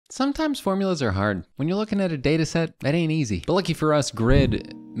Sometimes formulas are hard. When you're looking at a data set, that ain't easy. But lucky for us,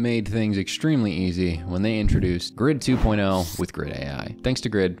 Grid made things extremely easy when they introduced Grid 2.0 with Grid AI. Thanks to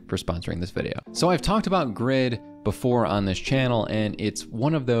Grid for sponsoring this video. So I've talked about Grid before on this channel, and it's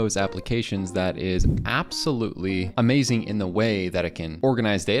one of those applications that is absolutely amazing in the way that it can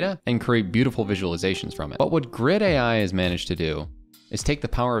organize data and create beautiful visualizations from it. But what Grid AI has managed to do is take the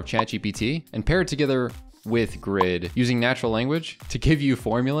power of ChatGPT and pair it together with Grid using natural language to give you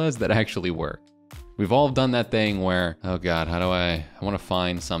formulas that actually work. We've all done that thing where, oh God, how do I want to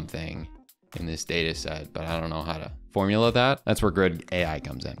find something in this data set, but I don't know how to formula that. That's where Grid AI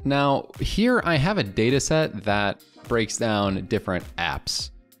comes in. Now, here I have a data set that breaks down different apps.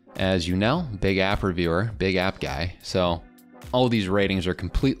 As you know, big app reviewer, big app guy. So all these ratings are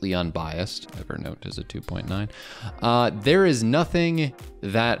completely unbiased. Evernote is a 2.9. There is nothing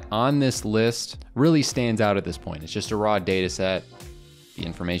that on this list really stands out at this point. It's just a raw data set. The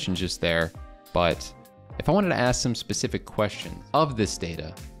information's just there. But if I wanted to ask some specific questions of this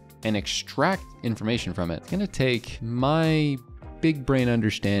data and extract information from it, it's gonna take my big brain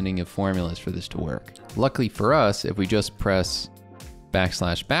understanding of formulas for this to work. Luckily for us, if we just press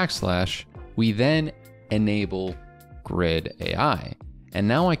 // we then enable Grid AI. And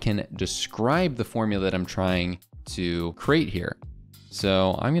now I can describe the formula that I'm trying to create here.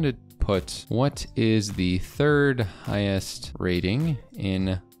 So I'm gonna put, what is the third highest rating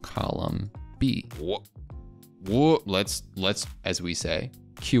in column B? Let's, as we say,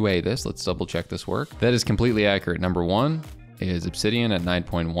 QA this. Let's double check this work. That is completely accurate. Number 1 is Obsidian at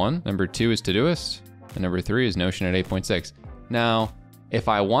 9.1. Number 2 is Todoist. And number 3 is Notion at 8.6. Now, if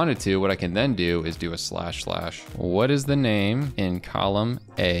I wanted to, what I can then do is do a // what is the name in column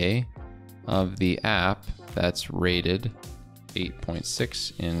A of the app that's rated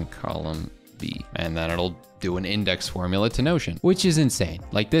 8.6 in column B? And then it'll do an index formula to Notion, which is insane.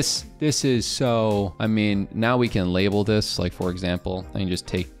 Like this is so, I mean, now we can label this, like for example, I can just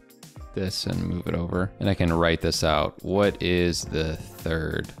take this and move it over and I can write this out. What is the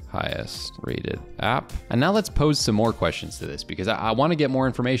third highest rated app? And now let's pose some more questions to this because I want to get more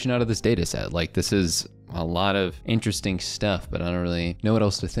information out of this data set. Like this is a lot of interesting stuff, but I don't really know what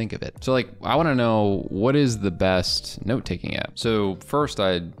else to think of it. So like, I want to know what is the best note-taking app. So first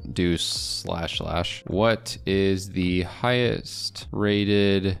I'd do // what is the highest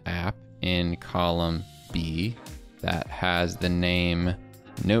rated app in column B that has the name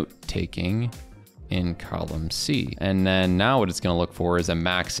note-taking in column C. And then now what it's gonna look for is a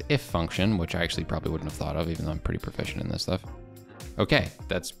max if function, which I actually probably wouldn't have thought of, even though I'm pretty proficient in this stuff. Okay,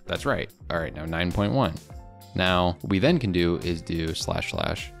 that's right. All right, now 9.1. Now, what we then can do is do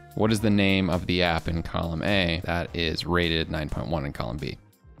 // what is the name of the app in column A that is rated 9.1 in column B?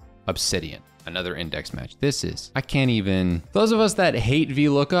 Obsidian, another index match. This is, I can't even, those of us that hate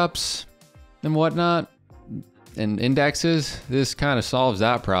VLOOKUPs and whatnot, and indexes, this kind of solves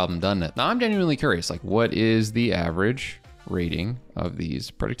that problem, doesn't it? Now I'm genuinely curious, like what is the average rating of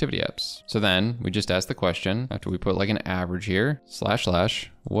these productivity apps? So then we just ask the question, after we put like an average here, //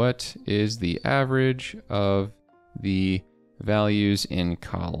 what is the average of the values in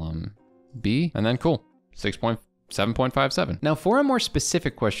column B? And then cool, 7.57. Now for a more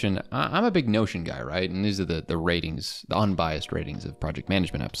specific question, I'm a big Notion guy, right? And these are the ratings, the unbiased ratings of project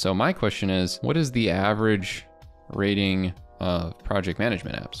management apps. So my question is, what is the average rating of project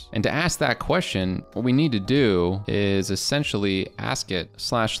management apps? And to ask that question, what we need to do is essentially ask it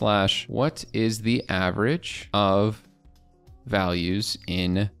 // what is the average of values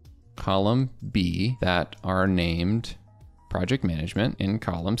in column B that are named project management in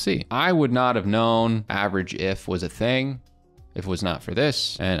column C. I would not have known average if was a thing if it was not for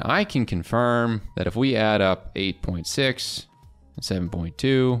this. And I can confirm that if we add up 8.6,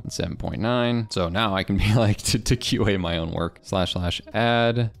 7.2, and 7.9. So now I can be like to QA my own work, //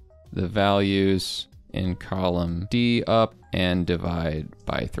 add the values in column D up and divide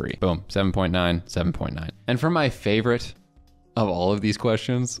by 3. Boom, 7.9, 7.9. And for my favorite of all of these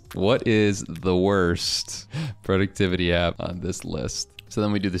questions, what is the worst productivity app on this list? So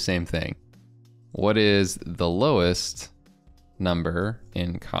then we do the same thing. What is the lowest number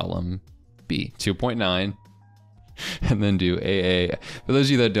in column B? 2.9. And then do AA. For those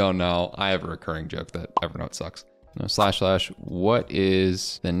of you that don't know, I have a recurring joke that Evernote sucks. No, // what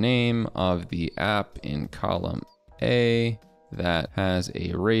is the name of the app in column A that has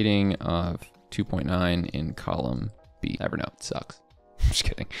a rating of 2.9 in column B? Evernote sucks. I'm just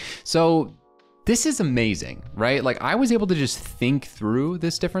kidding. So this is amazing, right? Like I was able to just think through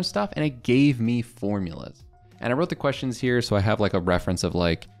this different stuff and it gave me formulas. And I wrote the questions here so I have like a reference of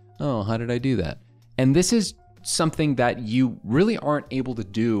like, oh, how did I do that? And this is something that you really aren't able to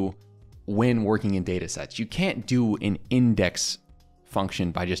do when working in data sets. You can't do an index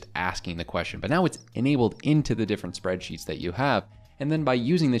function by just asking the question, but now it's enabled into the different spreadsheets that you have. And then by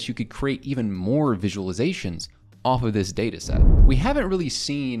using this, you could create even more visualizations off of this data set. We haven't really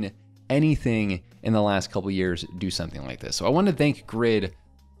seen anything in the last couple of years do something like this. So I want to thank Grid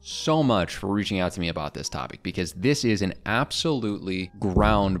so much for reaching out to me about this topic, because this is an absolutely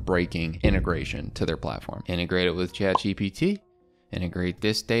groundbreaking integration to their platform. Integrate it with ChatGPT, integrate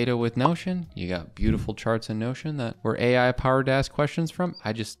this data with Notion. You got beautiful charts in Notion that were AI powered to ask questions from.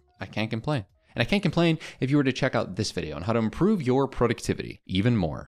 I can't complain. And I can't complain if you were to check out this video on how to improve your productivity even more.